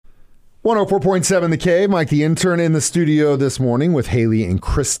104.7 The Cave. Mike, the intern, in the studio this morning with Haley and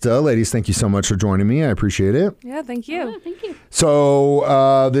Krista. Ladies, thank you so much for joining me. I appreciate it. Yeah, thank you. Oh, thank you.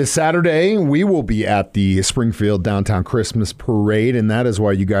 So this Saturday, we will be at the Springfield Downtown Christmas Parade, and that is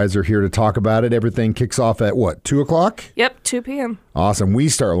why you guys are here to talk about it. Everything kicks off at, what, 2 o'clock? Yep, 2 p.m. Awesome. We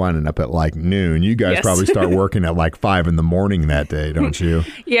start lining up at like noon. You guys probably start working at like 5 in the morning that day, don't you?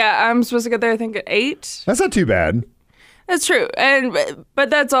 Yeah, I'm supposed to get there, I think, at 8. That's not too bad. That's true. But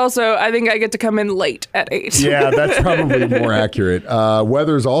that's also, I think I get to come in late at 8. Yeah, that's probably more accurate.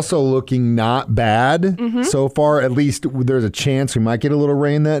 Weather's also looking not bad so far. At least there's a chance we might get a little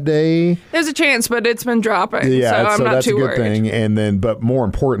rain that day. There's a chance, but it's been dropping. Yeah, so I'm not that's too a good worried. thing. And then, but more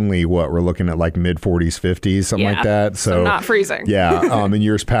importantly, we're looking at like mid 40s, 50s, something like that. So not freezing. Yeah. In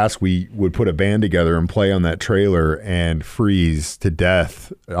years past, we would put a band together and play on that trailer and freeze to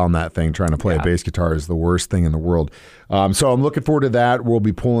death on that thing. Trying to play a bass guitar is the worst thing in the world. So I'm looking forward to that. We'll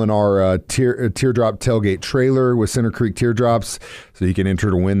be pulling our teardrop tailgate trailer with Center Creek teardrops, so you can enter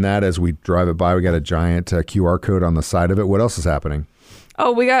to win that as we drive it by. We got a giant QR code on the side of it. What else is happening?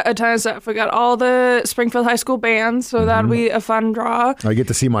 Oh, we got a ton of stuff. We got all the Springfield High School bands, so that'll be a fun draw. I get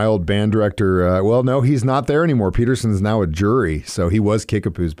to see my old band director. Well, no, he's not there anymore. Peterson's now a jury, so he was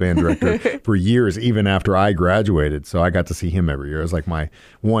Kickapoo's band director for years, even after I graduated. So I got to see him every year. It was like my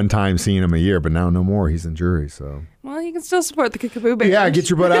one time seeing him a year, but now no more. He's in jury, so... Well, you can still support the Kickapoo band. Yeah,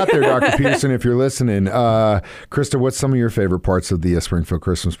 get your butt out there, Dr. Peterson, if you're listening. Krista, what's some of your favorite parts of the Springfield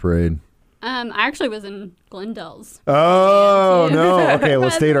Christmas Parade? I actually was in Glendale's. Oh, no. Okay,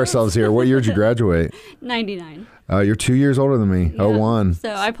 let's date ourselves here. What year did you graduate? 99. You're 2 years older than me. Yeah. 01.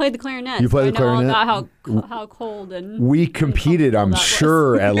 So I played the clarinet. You played the clarinet? I know all about how cold and... We competed, I'm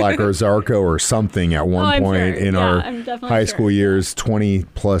sure, at like Ozarko or something at one point in our high school years, 20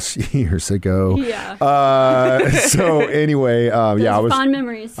 plus years ago. Yeah. So anyway, I was fond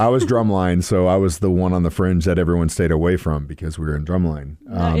memories. I was drumline, so I was the one on the fringe that everyone stayed away from because we were in drumline.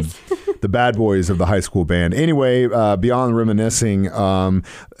 Nice. The bad boys of the high school band. Anyway, beyond reminiscing,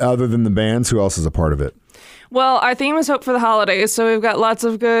 other than the bands, who else is a part of it? Well, our theme is Hope for the Holidays, so we've got lots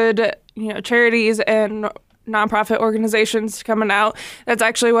of good, charities and nonprofit organizations coming out. That's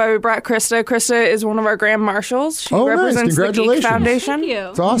actually why we brought Krista. Krista is one of our grand marshals. She represents the Geek Foundation. Thank you.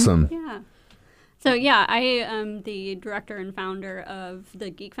 It's awesome. Yeah. So I am the director and founder of the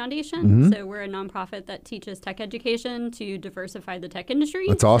Geek Foundation. So we're a nonprofit that teaches tech education to diversify the tech industry.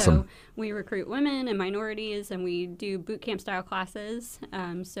 That's awesome. So we recruit women and minorities, and we do boot camp style classes.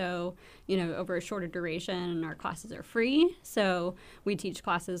 Over a shorter duration, and our classes are free. So we teach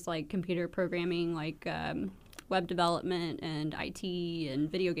classes like computer programming, like web development and IT and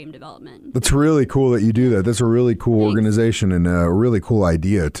video game development. That's really cool that you do that. That's a really cool organization and a really cool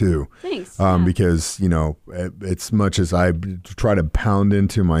idea too. Thanks. Because, it's much as I try to pound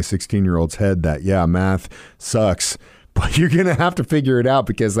into my 16-year-old's head that, math sucks. But you're going to have to figure it out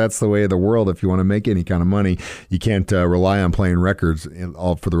because that's the way of the world. If you want to make any kind of money, you can't rely on playing records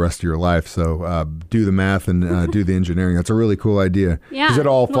all for the rest of your life. So do the math and do the engineering. That's a really cool idea. Yeah. Because it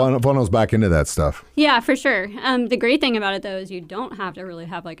all funnels back into that stuff. Yeah, for sure. The great thing about it, though, is you don't have to really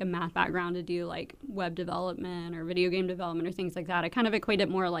have like a math background to do like web development or video game development or things like that. I kind of equate it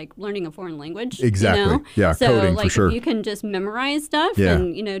more like learning a foreign language. Exactly. Yeah, so, coding for sure. If you can just memorize stuff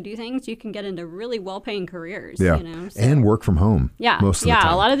and, do things, you can get into really well-paying careers. Yeah. And work from home. Yeah. Most of the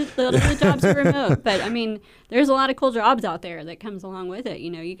time. A lot of the jobs are remote. But, there's a lot of cool jobs out there that comes along with it.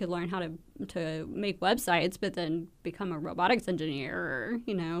 You could learn how to make websites, but then become a robotics engineer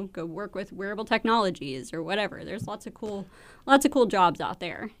or, go work with wearable technologies or whatever. There's lots of cool jobs out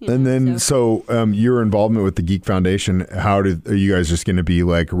there. So your involvement with the Geek Foundation, are you guys just going to be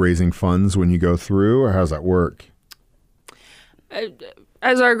like raising funds when you go through, or how's that work?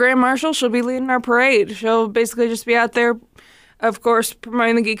 As our grand marshal, she'll be leading our parade. She'll basically just be out there, of course,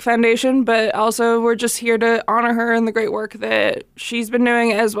 promoting the Geek Foundation, but also we're just here to honor her and the great work that she's been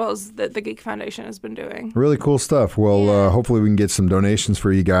doing as well as that the Geek Foundation has been doing. Really cool stuff. Well, hopefully we can get some donations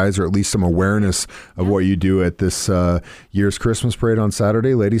for you guys, or at least some awareness of what you do at this year's Christmas parade on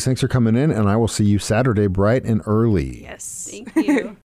Saturday. Ladies, thanks for coming in, and I will see you Saturday bright and early. Yes. Thank you.